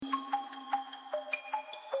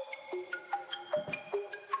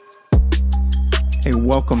Hey,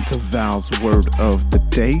 welcome to Val's Word of the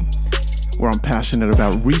Day, where I'm passionate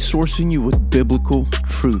about resourcing you with biblical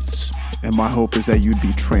truths. And my hope is that you'd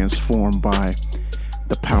be transformed by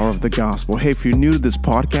the power of the gospel. Hey, if you're new to this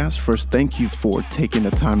podcast, first, thank you for taking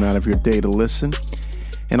the time out of your day to listen.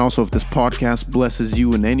 And also, if this podcast blesses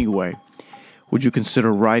you in any way, would you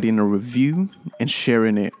consider writing a review and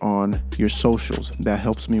sharing it on your socials? That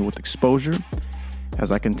helps me with exposure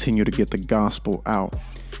as I continue to get the gospel out.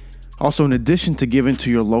 Also, in addition to giving to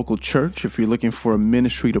your local church, if you're looking for a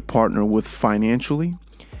ministry to partner with financially,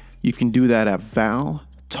 you can do that at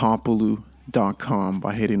valtopolu.com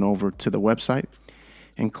by heading over to the website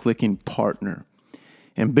and clicking partner.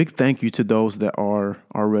 And big thank you to those that are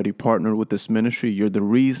already partnered with this ministry. You're the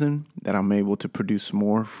reason that I'm able to produce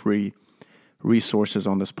more free resources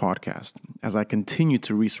on this podcast as I continue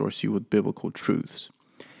to resource you with biblical truths.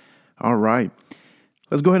 All right,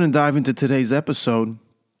 let's go ahead and dive into today's episode.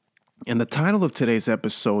 And the title of today's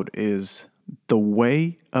episode is The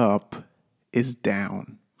Way Up is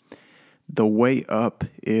Down. The Way Up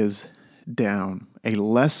is Down. A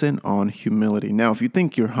lesson on humility. Now, if you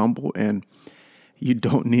think you're humble and you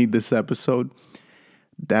don't need this episode,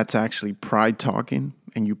 that's actually pride talking,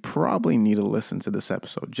 and you probably need to listen to this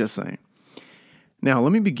episode, just saying. Now,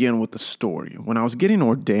 let me begin with the story. When I was getting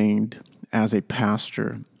ordained as a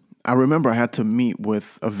pastor, I remember I had to meet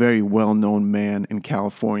with a very well-known man in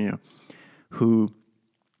California who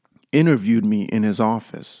interviewed me in his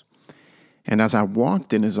office. And as I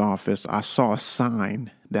walked in his office, I saw a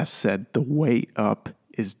sign that said, "The way up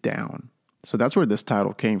is down." So that's where this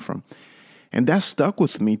title came from. And that stuck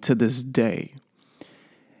with me to this day.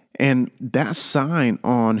 And that sign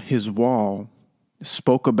on his wall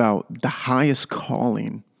spoke about the highest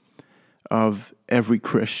calling of every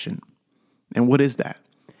Christian. And what is that?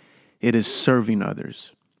 It is serving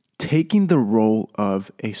others, taking the role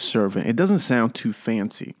of a servant. It doesn't sound too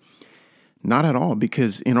fancy. Not at all,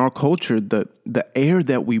 because in our culture, the air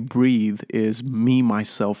that we breathe is me,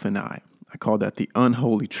 myself, and I. I call that the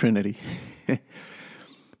unholy trinity.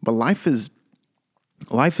 But life is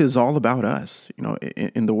all about us. You know,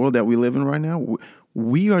 in the world that we live in right now,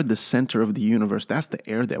 we are the center of the universe. That's the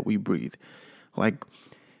air that we breathe. Like,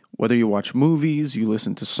 whether you watch movies, you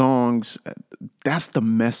listen to songs, that's the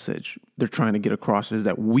message they're trying to get across, is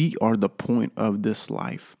that we are the point of this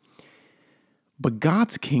life. But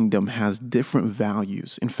God's kingdom has different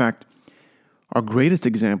values. In fact, our greatest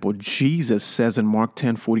example, Jesus says in Mark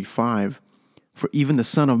 10:45, "For even the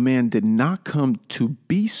Son of Man did not come to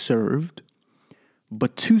be served,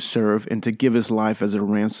 but to serve and to give his life as a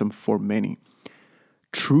ransom for many."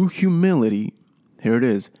 True humility, here it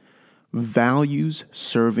is, values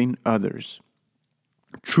serving others.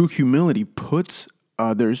 True humility puts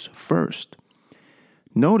others first.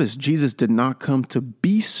 Notice Jesus did not come to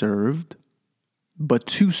be served, but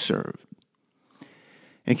to serve.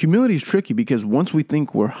 And humility is tricky because once we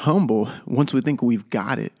think we're humble, once we think we've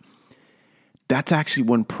got it, that's actually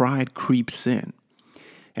when pride creeps in.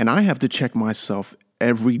 And I have to check myself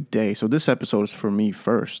every day. So this episode is for me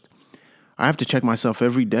first. I have to check myself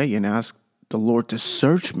every day and ask the Lord to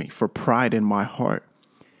search me for pride in my heart.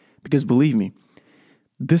 Because believe me,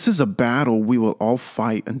 this is a battle we will all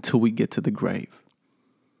fight until we get to the grave.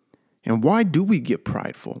 And why do we get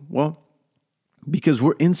prideful? Well, because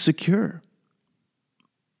we're insecure.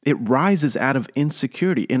 It rises out of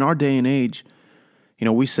insecurity. In our day and age,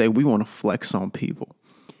 we say we want to flex on people.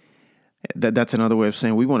 That's another way of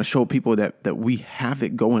saying we want to show people that we have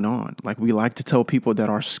it going on. Like, we like to tell people that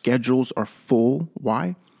our schedules are full.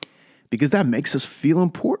 Why? Because that makes us feel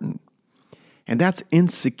important. And that's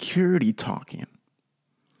insecurity talking.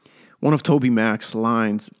 One of Toby Mac's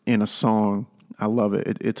lines in a song, I love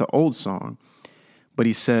it. It's an old song, but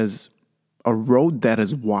he says, "A road that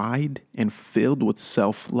is wide and filled with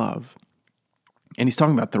self-love." And he's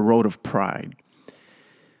talking about the road of pride.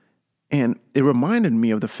 And it reminded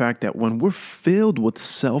me of the fact that when we're filled with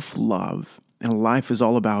self-love and life is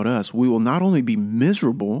all about us, we will not only be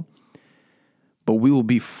miserable, but we will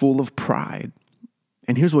be full of pride.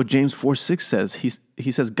 And here's what James 4:6 says.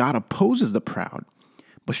 He says, "God opposes the proud,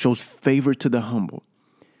 but shows favor to the humble."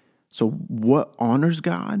 So what honors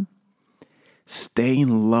God?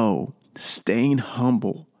 Staying low, staying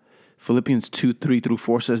humble. Philippians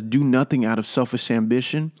 2:3-4 says, "Do nothing out of selfish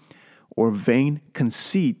ambition or vain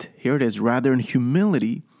conceit." Here it is. "Rather, in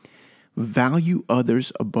humility, value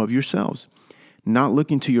others above yourselves, not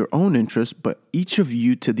looking to your own interests, but each of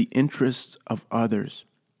you to the interests of others."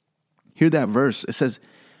 Hear that verse. It says,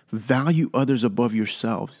 value others above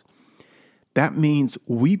yourselves. That means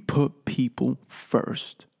we put people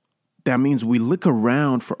first. That means we look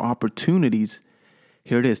around for opportunities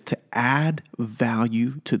Here it is, to add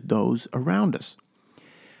value to those around us.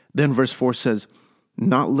 Then verse 4 says,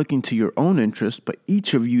 not looking to your own interest, but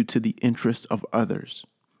each of you to the interest of others.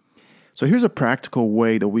 So here's a practical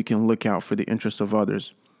way that we can look out for the interests of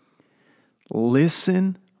others.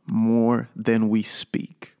 Listen more than we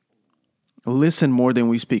speak. Listen more than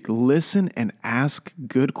we speak. Listen and ask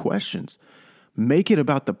good questions. Make it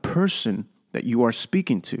about the person that you are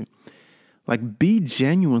speaking to. Like, be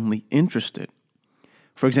genuinely interested.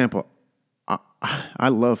 For example, I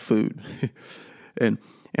love food. and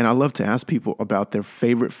I love to ask people about their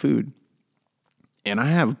favorite food. And I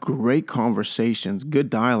have great conversations, good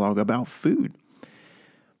dialogue about food.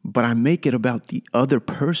 But I make it about the other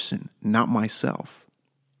person, not myself.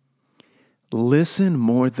 Listen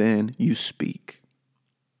more than you speak.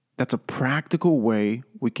 That's a practical way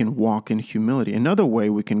we can walk in humility. Another way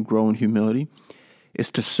we can grow in humility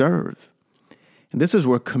is to serve. And this is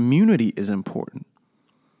where community is important,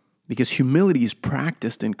 because humility is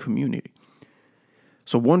practiced in community.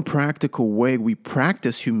 So one practical way we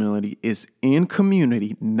practice humility is in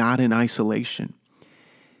community, not in isolation.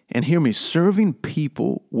 And hear me, serving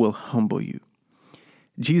people will humble you.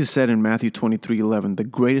 Jesus said in Matthew 23:11, the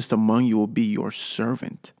greatest among you will be your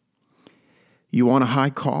servant. You want a high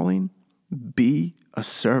calling? Be a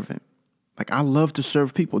servant. Like, I love to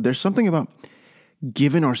serve people. There's something about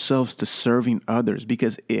giving ourselves to serving others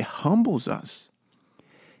because it humbles us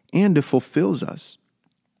and it fulfills us.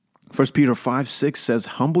 1 Peter 5:6 says,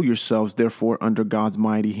 humble yourselves, therefore, under God's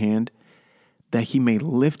mighty hand, that he may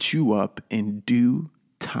lift you up in due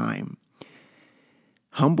time.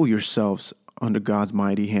 Humble yourselves under God's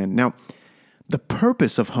mighty hand. Now, the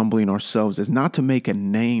purpose of humbling ourselves is not to make a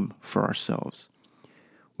name for ourselves.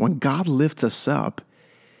 When God lifts us up,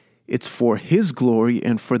 it's for his glory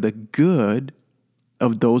and for the good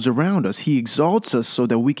of those around us. He exalts us so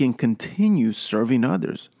that we can continue serving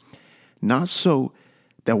others, not so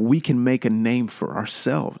that we can make a name for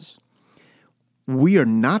ourselves. We are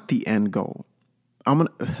not the end goal.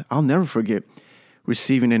 I'll never forget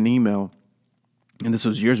receiving an email, and this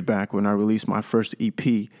was years back when I released my first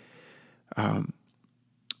EP.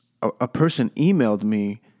 A person emailed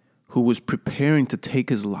me who was preparing to take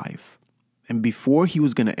his life. And before he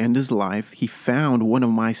was going to end his life, he found one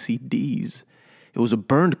of my CDs. It was a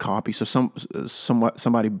burned copy, so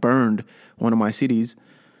somebody burned one of my CDs.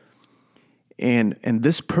 And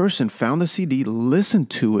this person found the CD,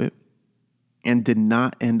 listened to it, and did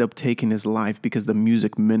not end up taking his life because the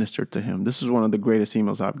music ministered to him. This is one of the greatest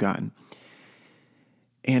emails I've gotten.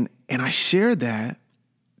 And I share that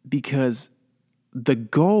because the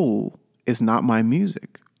goal is not my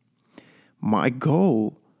music. My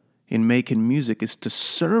goal in making music is to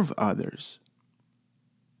serve others.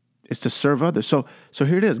 It's to serve others. So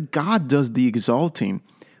here it is. God does the exalting.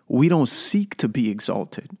 We don't seek to be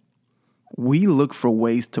exalted. We look for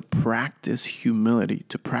ways to practice humility,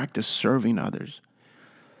 to practice serving others.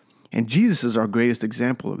 And Jesus is our greatest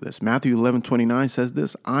example of this. Matthew 11:29 says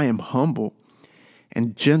this, I am humble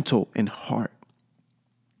and gentle in heart.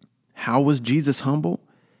 How was Jesus humble?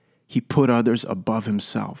 He put others above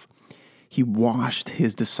himself. He washed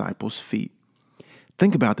his disciples' feet.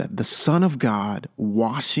 Think about that. The Son of God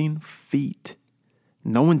washing feet.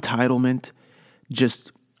 No entitlement,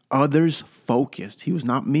 just others focused. He was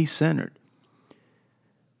not me-centered.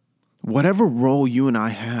 Whatever role you and I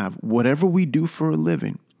have, whatever we do for a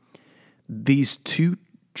living, these two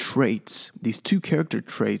character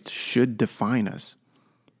traits should define us.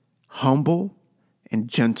 Humble and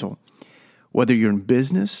gentle. Whether you're in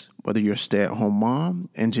business, whether you're a stay-at-home mom,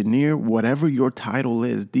 engineer, whatever your title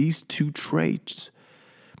is, these two traits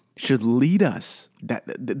should lead us.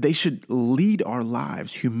 They should lead our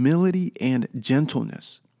lives, humility and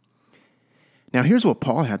gentleness. Now, here's what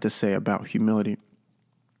Paul had to say about humility,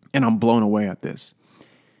 and I'm blown away at this.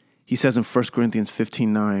 He says in 1 Corinthians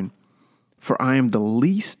 15:9, for I am the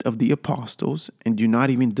least of the apostles and do not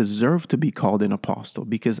even deserve to be called an apostle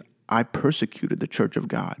because I persecuted the church of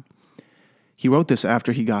God. He wrote this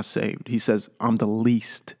after he got saved. He says, I'm the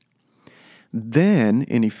least. Then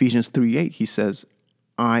in Ephesians 3:8, he says,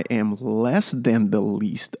 I am less than the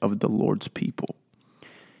least of the Lord's people.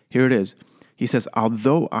 Here it is. He says,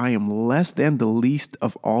 although I am less than the least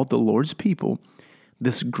of all the Lord's people,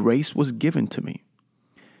 this grace was given to me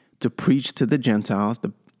to preach to the Gentiles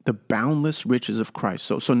the boundless riches of Christ.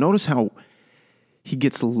 So notice how he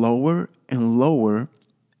gets lower and lower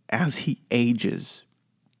as he ages.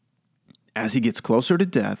 As he gets closer to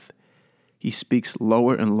death, he speaks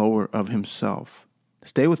lower and lower of himself.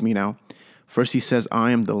 Stay with me now. First he says,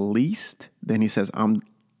 I am the least. Then he says,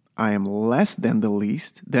 I am less than the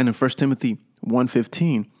least. Then in 1 Timothy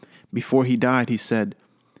 1:15, Before he died, he said,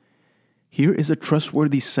 "Here is a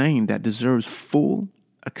trustworthy saying that deserves full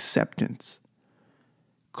acceptance.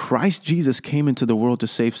 Christ Jesus came into the world to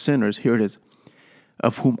save sinners," here it is,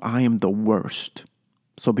 "of whom I am the worst."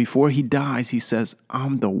 So before he dies, he says,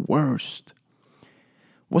 I'm the worst.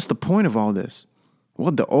 What's the point of all this?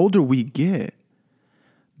 Well, the older we get,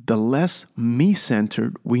 the less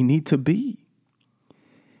me-centered we need to be.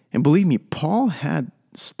 And believe me, Paul had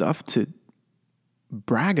stuff to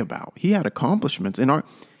brag about. He had accomplishments. In our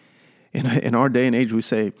day and age, we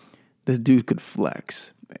say, this dude could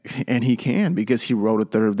flex. And he can, because he wrote a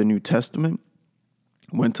third of the New Testament,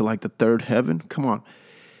 went to like the third heaven. Come on.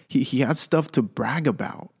 He had stuff to brag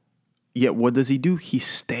about. Yet what does he do? He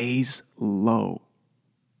stays low.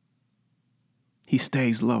 He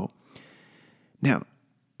stays low. Now,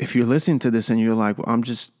 if you're listening to this and you're like, well, I'm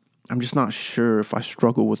just not sure if I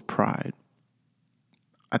struggle with pride.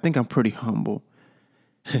 I think I'm pretty humble.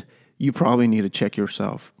 You probably need to check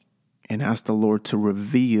yourself and ask the Lord to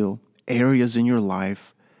reveal areas in your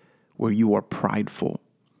life where you are prideful.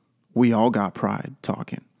 We all got pride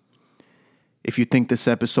talking. If you think this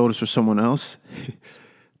episode is for someone else,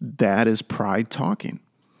 that is pride talking.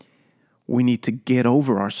 We need to get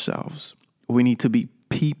over ourselves. We need to be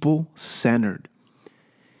people-centered.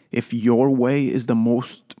 If your way is the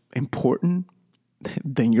most important,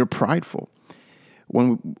 then you're prideful.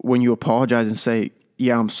 When you apologize and say,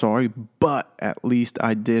 yeah, I'm sorry, but at least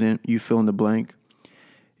I didn't, you fill in the blank.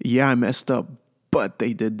 Yeah, I messed up, but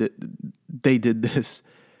they did this.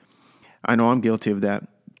 I know I'm guilty of that,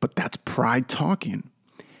 but that's pride talking.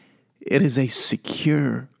 It is a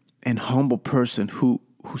secure and humble person who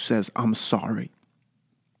says, I'm sorry.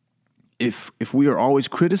 If we are always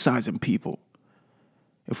criticizing people,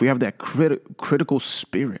 if we have that critical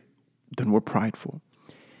spirit, then we're prideful.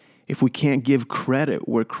 If we can't give credit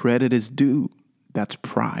where credit is due, that's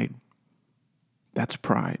pride. That's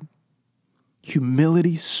pride.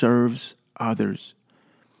 Humility serves others.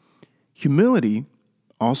 Humility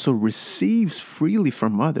also receives freely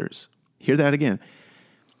from others. Hear that again.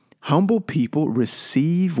 Humble people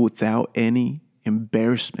receive without any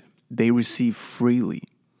embarrassment. They receive freely.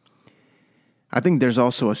 I think there's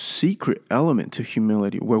also a secret element to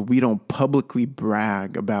humility where we don't publicly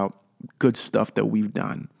brag about good stuff that we've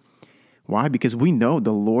done. Why? Because we know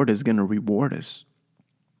the Lord is going to reward us.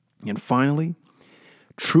 And finally,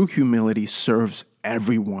 true humility serves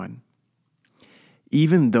everyone,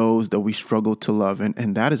 even those that we struggle to love.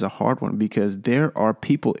 And that is a hard one, because there are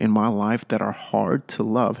people in my life that are hard to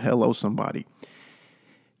love. Hello, somebody.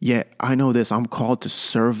 Yet I know this, I'm called to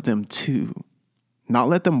serve them too. Not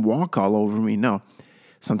let them walk all over me. No,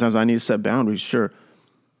 sometimes I need to set boundaries, sure.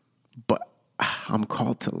 But I'm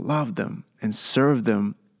called to love them and serve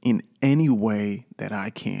them in any way that I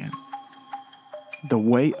can. The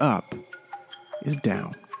way up is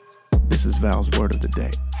down. This is Val's Word of the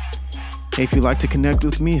Day. Hey, if you'd like to connect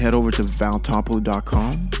with me, head over to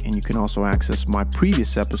valtopolu.com, and you can also access my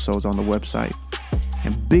previous episodes on the website.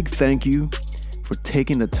 And big thank you for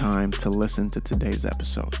taking the time to listen to today's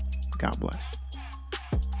episode. God bless.